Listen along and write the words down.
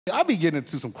I be getting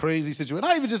into some crazy situations.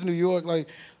 Not even just New York.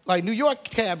 Like New York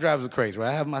cab drivers are crazy, right?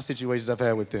 I have my situations I've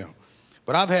had with them.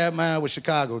 But I've had mine with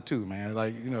Chicago too, man.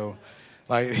 Like, you know,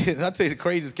 like, I'll tell you the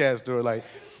craziest cab story. Like,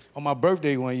 on my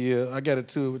birthday one year, I got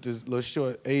into it with this little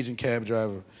short Asian cab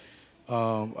driver.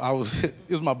 It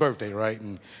was my birthday, right?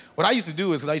 And what I used to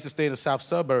do is, because I used to stay in the south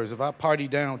suburbs, if I party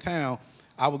downtown,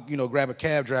 I would, grab a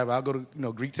cab driver. I'll go to,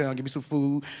 Greektown, get me some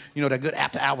food, that good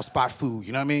after-hour spot food,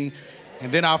 you know what I mean?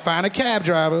 And then I'll find a cab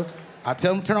driver. I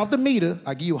tell him to turn off the meter.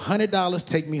 I give you $100,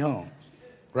 take me home,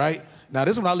 right? Now,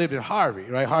 this is when I lived in Howery,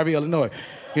 right? Howery, Illinois.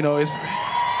 It's...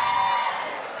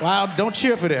 Wow, don't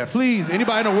cheer for that. Please,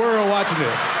 anybody in the world watching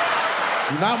this,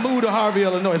 do not move to Howery,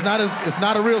 Illinois. It's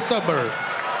not a real suburb.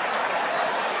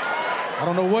 I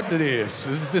don't know what it is.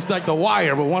 It's just like The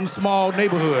Wire, but one small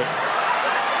neighborhood.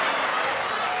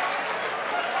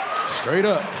 Straight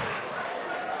up.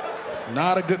 It's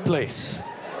not a good place.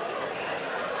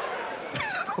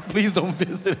 Please don't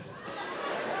visit.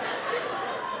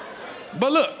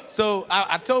 But look, so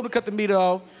I told him to cut the meter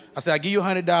off. I said, I'll give you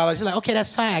 $100. He's like, okay,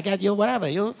 that's fine. I got you, whatever,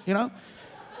 you know?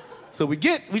 So we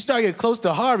started getting close to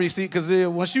Howery, see, because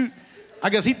I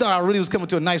guess he thought I really was coming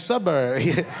to a nice suburb.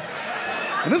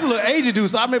 And this is a little Asian dude,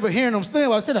 so I remember hearing him saying,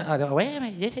 I said, wait a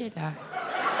minute, this is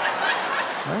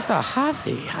where's the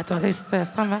Harvey? I thought they said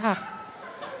something else.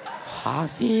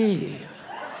 Harvey.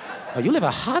 Oh, you live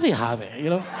in Harvey,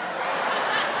 you know?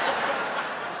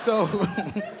 So,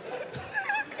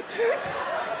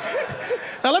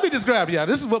 now let me describe to y'all.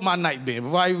 This is what my night been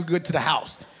before I even get to the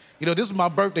house. This is my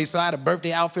birthday, so I had a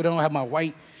birthday outfit on. I had my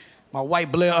white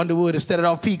Blair Underwood and set it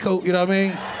off pea coat, you know what I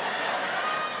mean?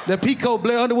 That pea coat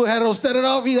Blair Underwood had it on set it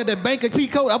off. He had that banker pea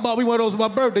coat. I bought me one of those for my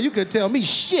birthday. You couldn't tell me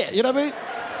shit, you know what I mean?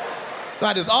 So I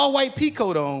had this all-white pea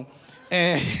coat on,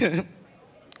 and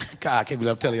God, I can't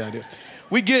believe I'm telling y'all this.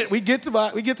 We get to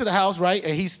the house, right?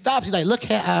 And he stops. He's like, look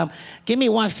here, give me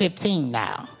 115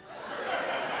 now.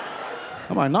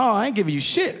 I'm like, no, I ain't giving you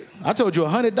shit. I told you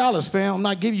 $100, fam. I'm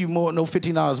not giving you no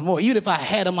 $15 more. Even if I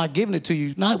had, I'm not giving it to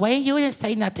you. No, wait, you didn't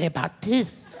say nothing about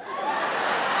this.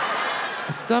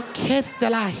 Some kids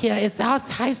still out here. It's all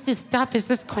types of stuff. It's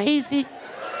just crazy.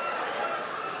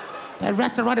 That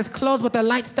restaurant is closed, but the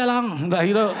light's still on. Like,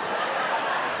 the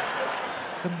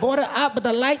border up, but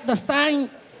the sign.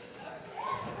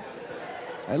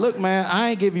 Hey, look, man, I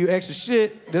ain't giving you extra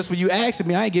shit. That's what you asking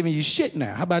me. I ain't giving you shit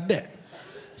now. How about that?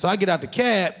 So I get out the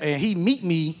cab, and he meet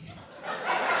me.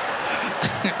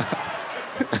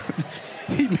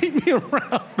 He meet me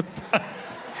around the front.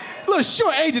 Little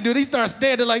short Asian dude, he starts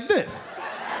standing like this.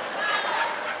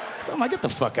 So I'm like, get the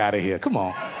fuck out of here. Come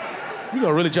on. You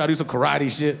gonna really try to do some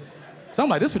karate shit? So I'm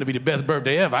like, this is gonna be the best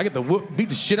birthday ever. I get to beat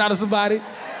the shit out of somebody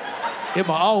in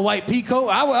my all-white pea coat.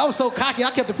 I was so cocky,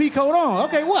 I kept the pea coat on.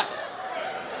 Okay, what?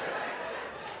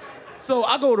 So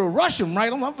I go to rush him,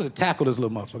 right? I'm gonna tackle this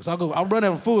little motherfucker. So I run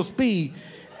at him full speed.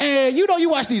 And you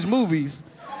watch these movies,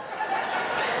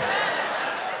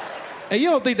 and you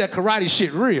don't think that karate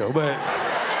shit real, but...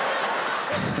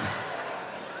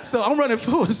 So I'm running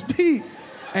full speed,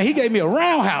 and he gave me a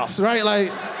roundhouse, right?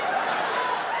 Like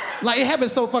it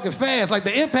happened so fucking fast. Like,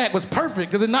 the impact was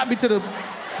perfect, because it knocked me to the...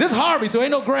 This Harvey, so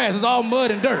ain't no grass. It's all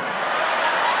mud and dirt.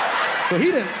 So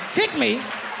he didn't kick me.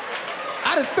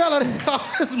 I done fell in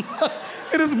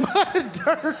this mud and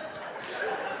dirt.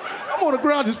 I'm on the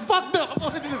ground just fucked up. Oh,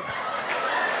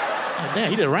 damn,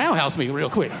 he did roundhouse me real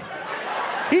quick.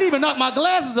 He didn't even knock my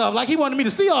glasses off, like he wanted me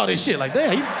to see all this shit. Like,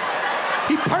 damn,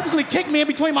 he perfectly kicked me in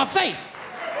between my face.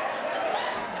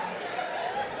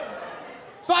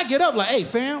 So I get up like, hey,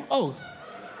 fam, oh,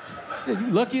 shit, you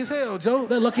lucky as hell, Joe.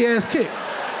 That lucky ass kick.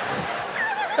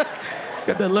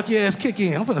 Got that lucky ass kick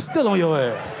in. I'm finna steal on your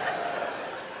ass.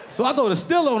 So I go to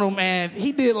steal on him, and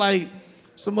he did like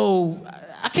some old,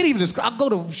 I can't even describe. I go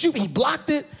to shoot, he blocked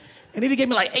it, and then he gave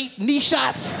me like 8 knee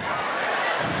shots.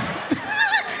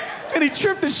 And he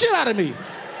tripped the shit out of me.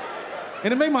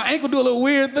 And it made my ankle do a little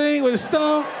weird thing with his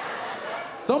thumb.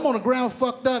 So I'm on the ground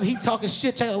fucked up. He talking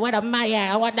shit. What am I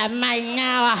at? What am I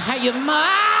now? I hurt you, ma.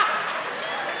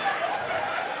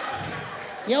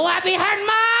 You want me hurt,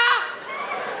 ma?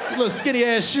 These little skinny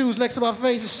ass shoes next to my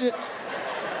face and shit.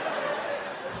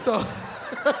 So,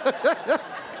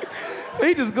 so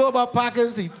he just go in my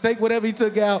pockets. He take whatever he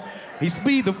took out. He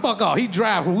speed the fuck off. He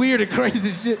drive weird and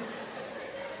crazy shit.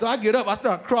 So I get up. I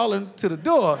start crawling to the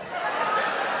door.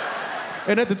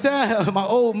 And at the time, my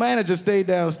old manager stayed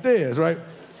downstairs, right?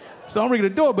 So I'm ringing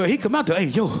the door, but he come out there, hey,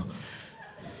 yo.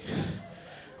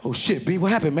 Oh, shit, B,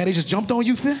 what happened, man? They just jumped on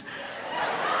you, Finn?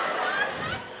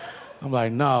 I'm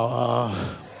like, no,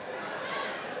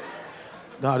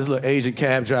 this little Asian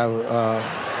cab driver,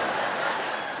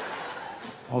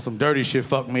 On some dirty shit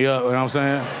fucked me up, you know what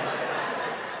I'm saying?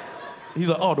 He's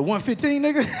like, oh, the 115,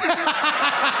 nigga?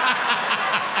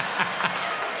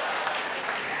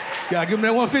 Gotta give him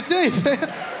that 115,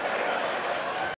 man.